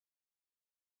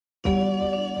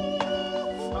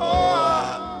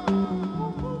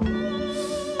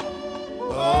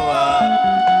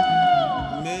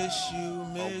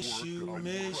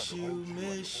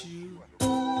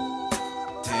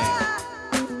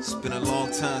been a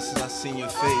long time since I seen your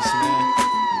face, man.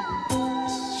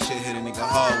 This shit hit a nigga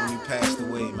hard when you passed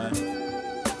away, man.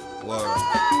 Word.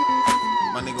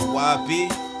 My nigga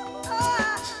YB,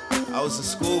 I was in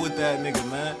school with that nigga,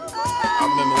 man. I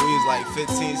remember we was like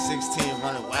 15, 16,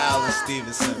 running wild in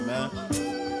Stevenson, man.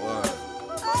 Word.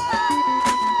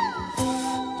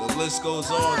 The list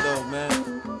goes on though, man.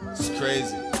 It's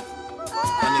crazy.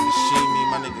 My nigga Shimi,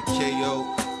 my nigga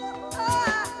KO.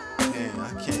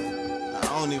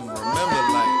 I don't even remember,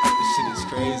 like, this shit is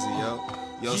crazy, yo.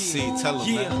 Yo, C, tell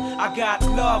him, man. I got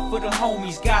love for the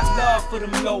homies, got love for them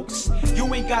lokes.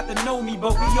 You ain't got to know me,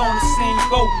 but we on the same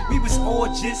boat. We was all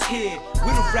just here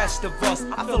with the rest of us.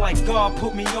 I feel like God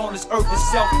put me on this earth to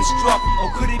self-destruct.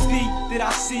 Or could it be that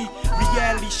I see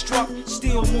reality struck?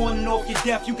 Still mourning off your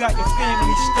death, you got your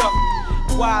family stuck.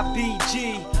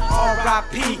 YBG,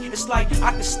 R.I.P. It's like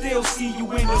I can still see you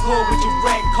in the hood with your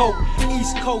red coat.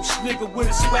 East Coast nigga with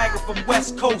a swagger from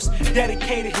West Coast.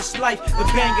 Dedicated his life to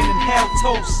banging and hell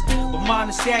toast. But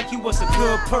minus that, he was a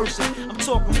good person. I'm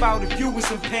talking about if you was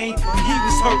in pain and he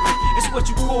was hurting. It's what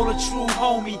you call a true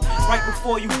homie. Right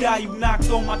before you die, you knocked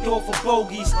on my door for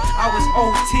bogeys. I was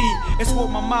OT, it's what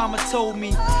my mama told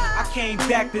me. I came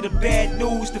back to the bad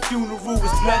news. The funeral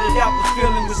was blooded out, the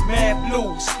feeling was mad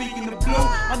blue. Speaking of blue,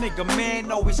 my nigga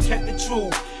man always kept it true.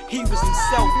 He was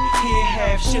himself, he ain't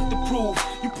have shit to prove.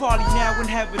 You probably now in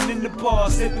heaven in the bar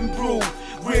sipping brew.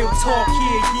 Real talk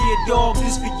here, yeah dog,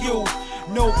 this for you.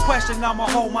 No question, I'ma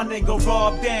hold my nigga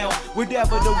Rob down.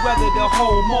 Whatever the weather, the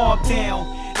whole mob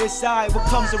down. It's alright, what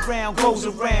comes around goes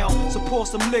around. So pour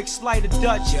some licks, light a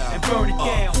Dutch, and burn it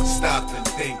down. Stop and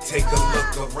think, take a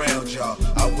look around, y'all.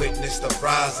 I witnessed the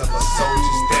rise of a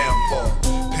soldier's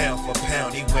downfall. Pound for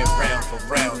pound, he went round for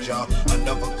round, y'all.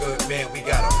 Another good man we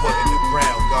gotta put in the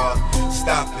ground, God.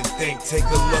 Stop and think, take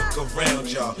a look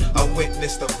around, y'all. I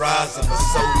witnessed the rise of a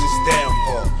soldier's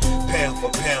downfall. Pound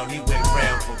for pound, he went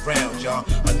round for round, y'all.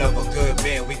 Another good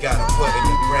man we gotta put in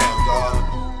the ground,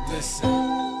 God.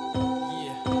 Listen.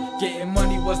 Getting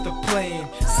money was the plan.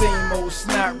 Same old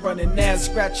snot running ass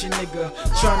scratching nigga,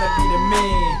 trying to be the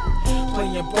man.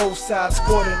 Playing both sides,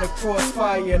 caught in the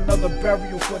crossfire. Another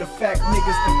burial for the fact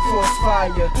niggas that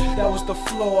crossfire. That was the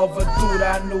flaw of a dude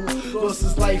I knew. Lost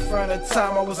his life around the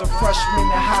time I was a freshman in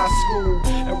high school.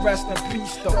 And rest in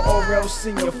peace, the Orel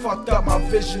Senior. Fucked up my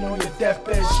vision on your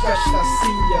deathbed, stretched I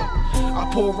seen ya.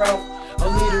 I pour out a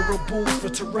liter of booze for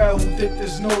Terrell, who dipped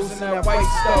his nose in that white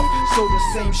stuff. So the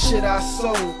same shit I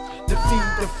sold. To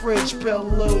feed the fridge, put a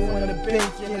little in the bank,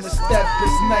 and the step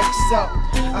is nice up.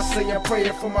 I say a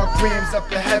prayer for my grams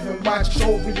up in heaven. Watch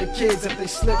over your kids, if they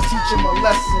slip, teach them a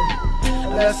lesson.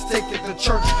 And let's take it to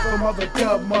church for Mother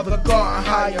Dub, Mother Garden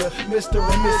Higher, Mr.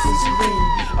 and Mrs.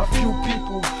 Green. A few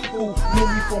people who knew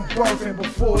me from birth, and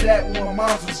before that when my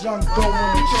mom was young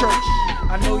going to church.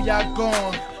 I know y'all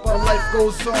gone, but life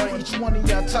goes on. Each one of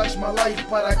y'all touched my life,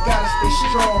 but I gotta stay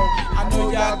strong. I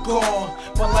know y'all gone,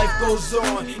 but life goes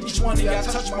on. Each one of y'all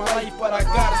touched my life, but I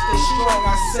gotta stay strong.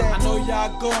 I said, I know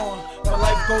y'all gone, but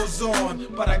life goes on,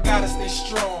 but I gotta stay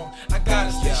strong. I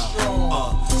gotta stay strong.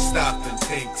 Stop and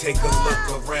think, take a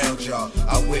look around, y'all.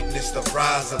 I witnessed the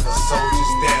rise of a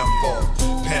soldier's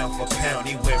downfall. Pound for pound,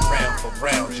 he went round for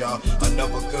round, y'all.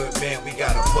 Another good man we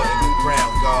gotta put in the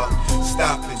ground, God.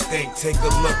 Stop and think, take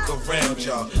a look around,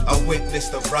 y'all. I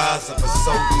witnessed the rise of a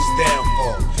soldier's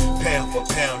downfall. Pound for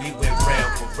pound, he went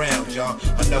round for round, y'all.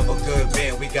 Another good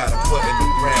man we gotta put in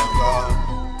the ground, God.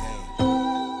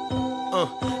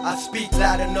 I speak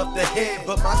loud enough to hear,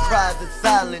 but my cries are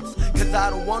silence. Cause I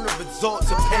don't wanna resort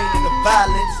to pain and the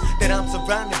violence that I'm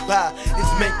surrounded by.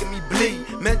 It's making me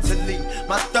bleed mentally.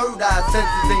 My third eye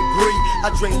senses ain't breathe. I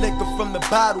drink liquor from the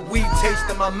bottle, weed taste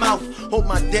in my mouth. Hope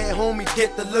my dead homie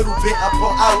get the little bit I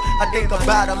pour out. I think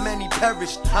about how many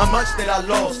perished, how much that I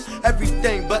lost.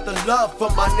 Everything but the love for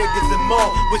my niggas and more.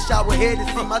 Wish I were here to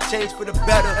see my change for the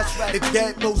better. If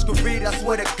dead folks could read, I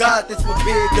swear to God this would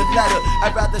be a good letter.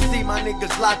 I'd rather see my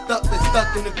niggas locked up than stuck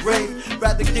in the grave.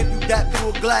 Rather give you that through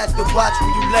a glass than watch where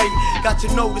you lay. Got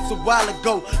your notice a while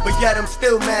ago, but yet I'm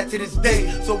still mad to this day.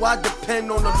 So I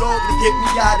depend on the Lord to get me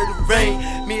out of the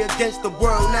rain. Me against the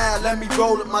world now, let me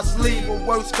roll up my sleeve. When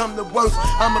worst come to worst,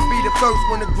 I'ma be the first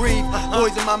one to grieve.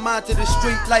 Poison my mind to the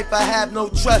street life, I have no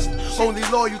trust. Only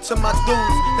loyal to my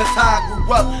dudes, that's how I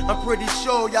grew up. I'm pretty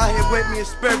sure y'all here with me in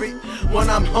spirit. When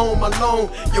I'm home alone,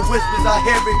 your whispers I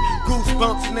hear it.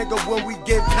 Goosebumps nigga when we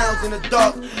get pounds in the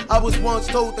dark. I was once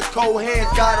told the cold hands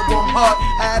got a warm heart.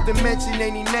 I haven't mentioned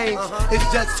any names, it's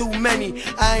just too many.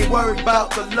 I ain't worried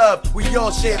about the love, we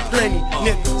all share plenty.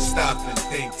 Nigga. Stop and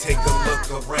think, take a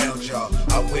look around, y'all.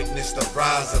 I witnessed the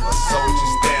rise of a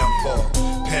soldier's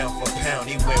downfall. Pound for pound,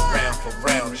 he went round for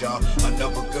round, y'all.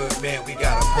 Another good man we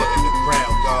gotta put in the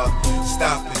ground, y'all.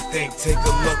 Stop and think, take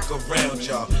a look around,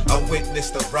 y'all. I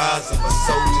witnessed the rise of a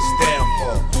soldier's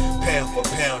downfall. Pound for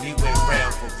pound, he went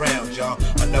round for round, y'all.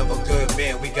 Another good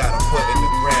man we gotta put in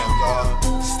the ground,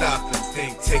 y'all. Stop and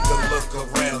think, take a look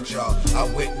around, y'all. I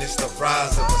witnessed the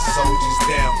rise of a soldier's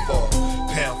downfall.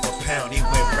 Pound for pound, he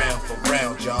went round for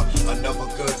round, y'all. Another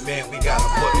good man we gotta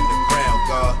put in the ground,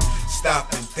 y'all.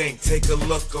 Stop and think, take a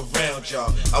look around,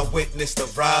 y'all. I witnessed the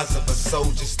rise of a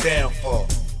soldier's downfall.